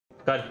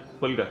कर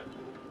फुल कर।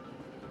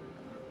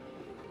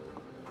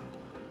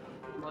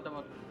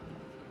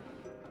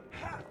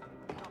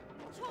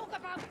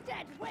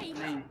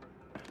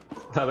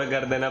 अबे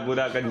कर देना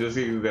पूरा,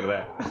 कंजूसी क्यों कर रहा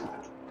है?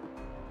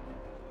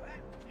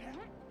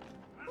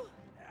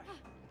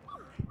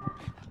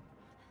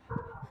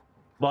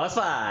 बॉस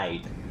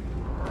फाइट,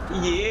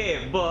 ये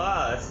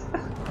बॉस।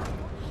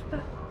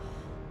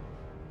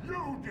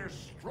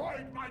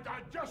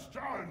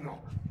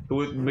 तू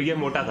भैया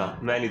मोटा था,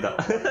 मैं नहीं था।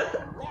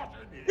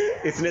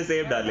 इसने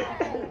सेव डाले।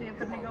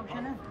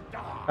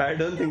 I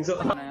don't think so.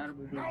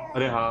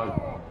 अरे हाँ,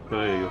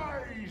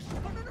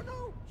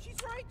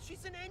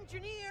 She's an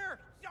engineer,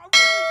 a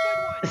really good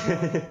one.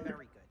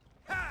 Very good.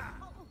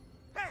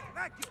 Hey,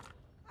 vacuum!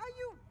 Are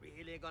you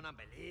really gonna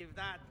believe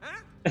that,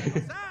 huh?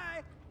 'Cause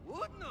I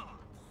would not.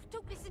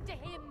 Don't listen to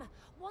him.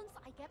 Once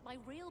I get my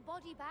real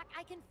body back,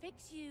 I can fix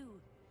you.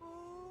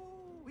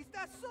 Oh, is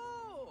that so?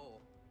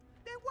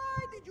 Then why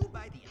did you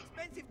buy the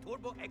expensive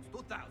Turbo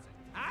X2000,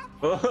 huh?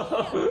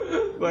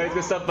 भाई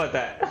इसको सब पता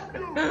है।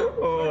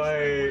 ओ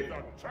भाई,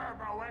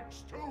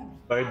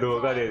 भाई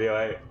धोखा दे दिया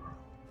भाई।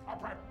 A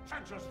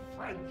pretentious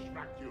French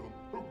vacuum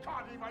who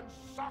can't even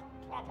suck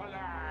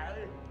properly.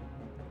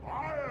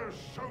 I'll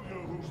show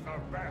you who's the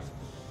best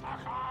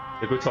sucker.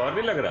 ये कुछ और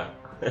नहीं लग रहा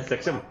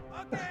सक्षम।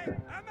 Okay,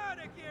 I'm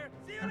out of here.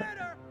 See you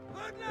later.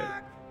 Good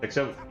luck.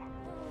 सक्षम,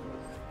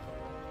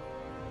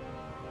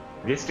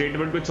 ये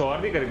स्टेटमेंट कुछ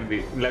और नहीं कर रही थी,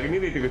 लग नहीं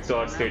रही थी कुछ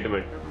और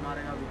स्टेटमेंट।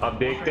 अब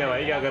देखते हैं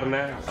भाई क्या करना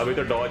है, अभी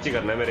तो डॉच ही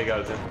करना है मेरे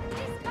ख्याल से।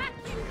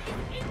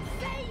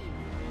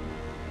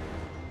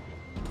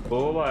 ओ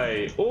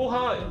भाई, ओ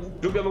हाँ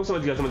रुक जा, मैं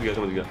समझ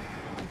गया।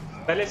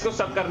 पहले इसको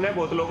सब करना है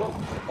बोतलों को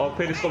और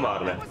फिर इसको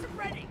मारना है।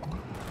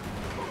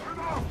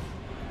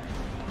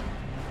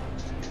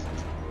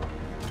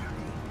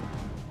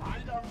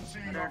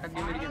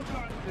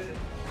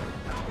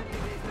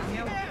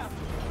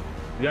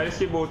 यार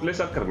इसकी बोतलें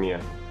सब करनी है।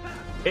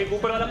 एक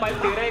ऊपर वाला पाइप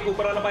तेरा है, एक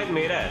ऊपर वाला पाइप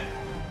मेरा है।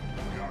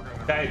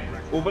 शायद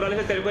ऊपर वाले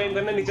से तेरे को एम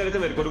करना है, नीचे वाले से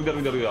मेरे को। रुक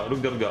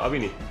जा अभी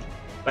नहीं,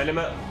 पहले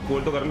मैं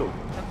गोल तो कर लूं।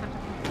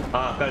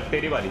 हाँ कर,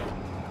 तेरी बारी।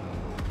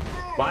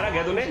 मारा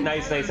गया तूने,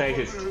 नाइस। है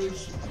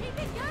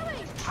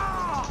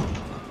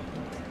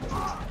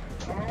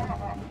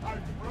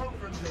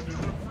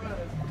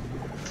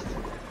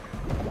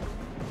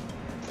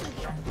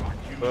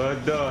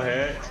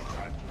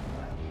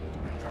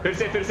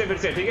फिर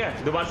से ठीक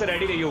है, दोबारा से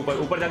रेडी रहियो,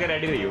 ऊपर जाके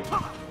रेडी रहियो।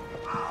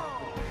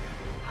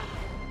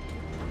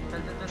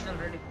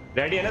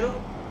 रेडी है ना तू?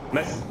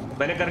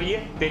 मैंने कर ली है,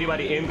 तेरी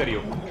बारी, एम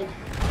करियो।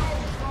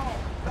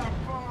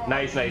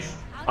 नाइस।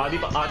 आधी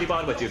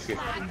पावर बची उसकी।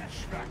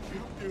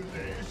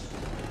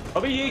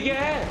 अबे ये क्या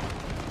है?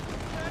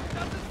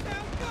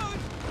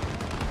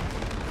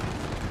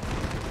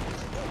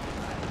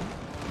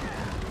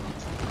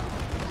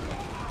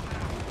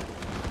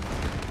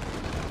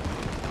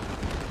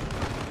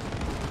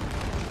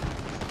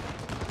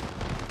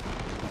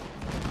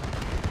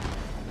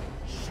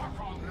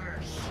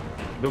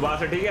 दोबारा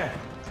से ठीक है।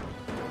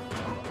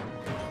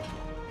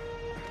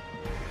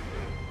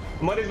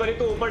 मर इस बारी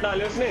तो ऊपर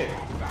डाले उसने।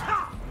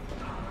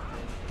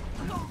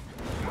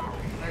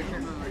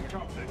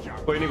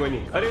 कोई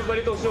नहीं। अरे इस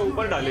बारी तो उसने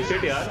ऊपर डाले।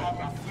 शिट यार,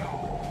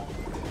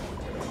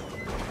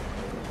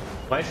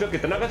 भाई इसमें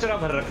कितना कचरा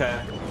भर रखा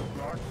है।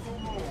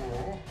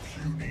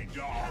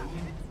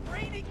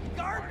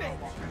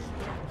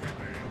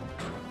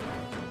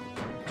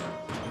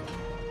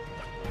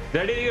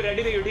 रेडी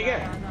रहियो ठीक है।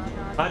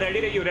 हाँ रेडी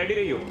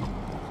रहियो।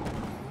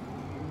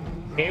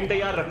 एम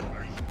तैयार रख।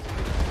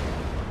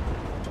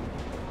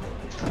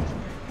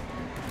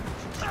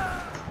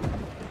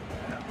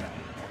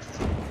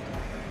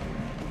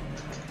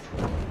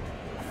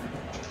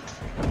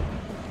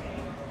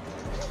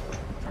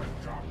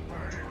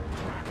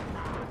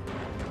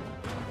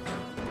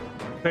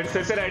 फिर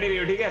से रेडी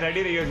रहियो ठीक है।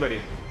 रेडी रहियो इस बारी।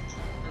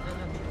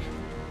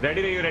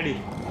 रेडी।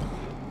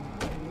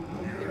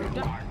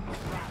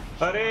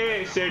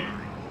 अरे शिट,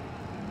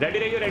 रेडी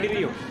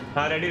रहियो।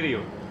 हाँ रेडी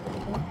रहियो।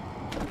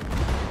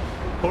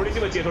 थोड़ी सी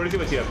बची है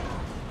अब।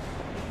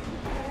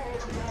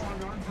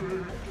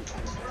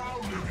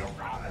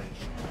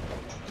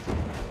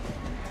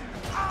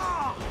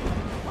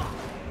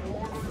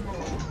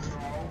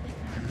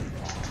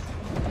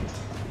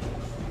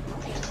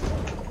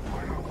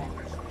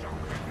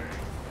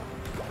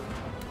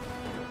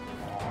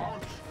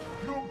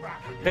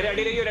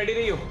 रेडी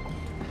रहियो।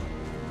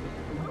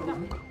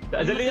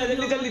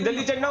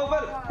 जल्दी चढ़ना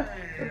ऊपर।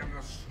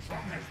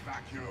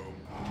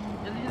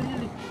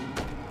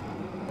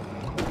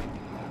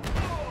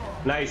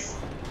 नाइस।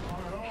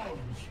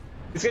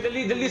 इसके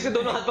जल्दी इसके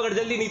दोनों हाथ पकड़,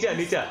 जल्दी नीचे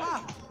आ।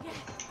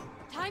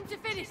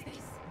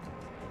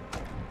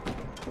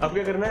 अब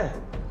क्या करना है?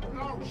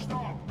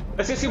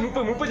 अच्छा इसके मुंह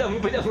पे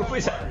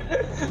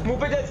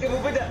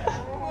जा।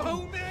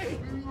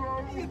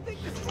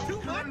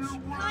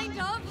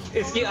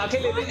 इसकी आंखें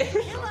ले ले।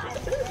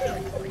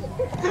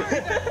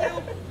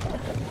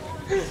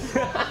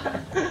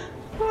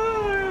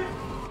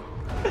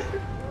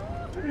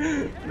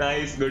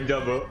 Nice, good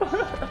job bro.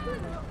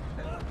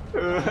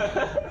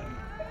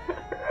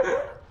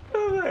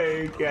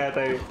 क्या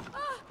था ये?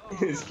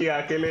 इसकी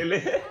आंखें ले ले।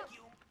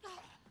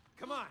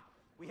 Come on.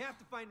 We have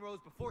to find Rose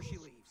before she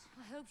leaves.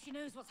 I hope she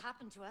knows what's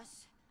happened to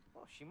us.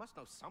 Well, she must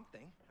know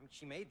something. I mean,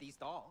 she made these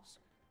dolls.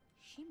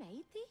 She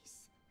made these?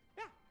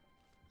 Yeah.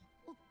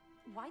 Well,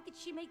 why did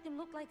she make them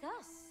look like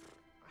us?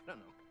 I don't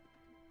know.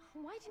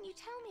 Why didn't you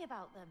tell me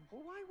about them?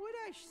 Well, why would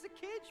I? She's a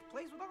kid. She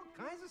plays with all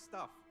kinds of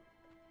stuff.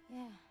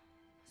 Yeah,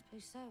 I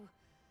suppose so.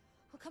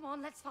 Well, come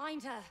on, let's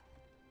find her.